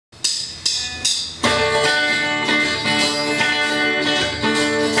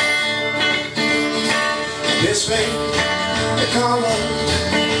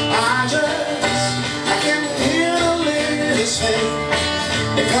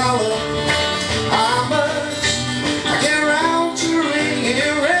collar. How much I get around to ring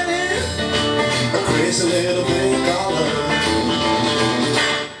it ready. A crazy little pink collar.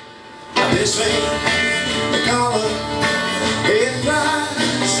 This thing, the collar, it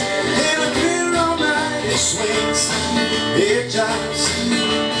flies in a clear all night. It swings, it jives,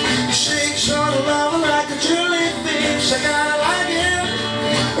 shakes short of love like a jellyfish. I gotta like it,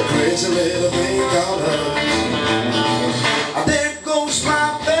 a crazy little pink collar. There goes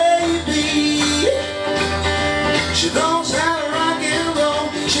my baby. She knows how to rock and roll.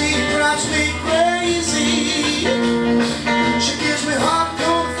 She drives me crazy. She gives me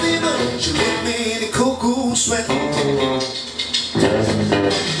hardcore fever. She licked me in a cool sweat.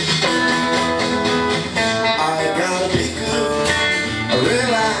 I gotta be good,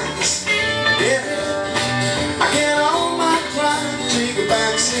 relax, get it. I get on my pride, take a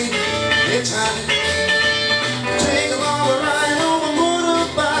backseat, it's high. Take a long ride on my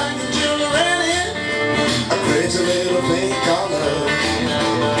motorbike until you're ready. A crazy little pink collar.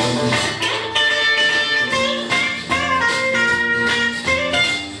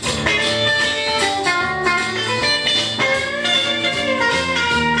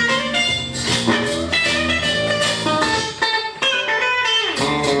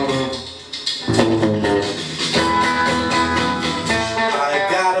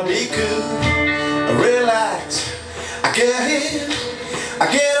 Relax, I get here, I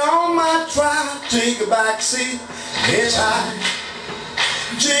get on my trike, take a back seat, it's high.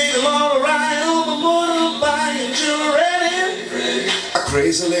 Take a long ride on my motorbike until you're ready. A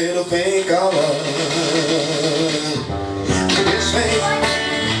crazy little pink collar. This thing,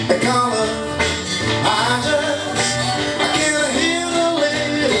 the collar, I can't hear the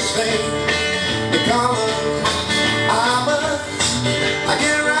latest thing. The collar, I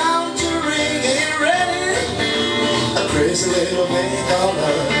get around to ring it ready. A crazy little pink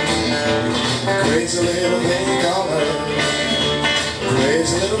collar. Crazy little pink collar.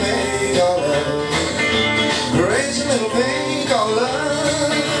 Crazy little pink collar. Crazy little pink collar.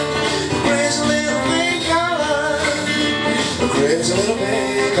 Crazy little pink collar. Crazy little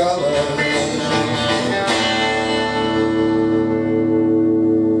pink collar.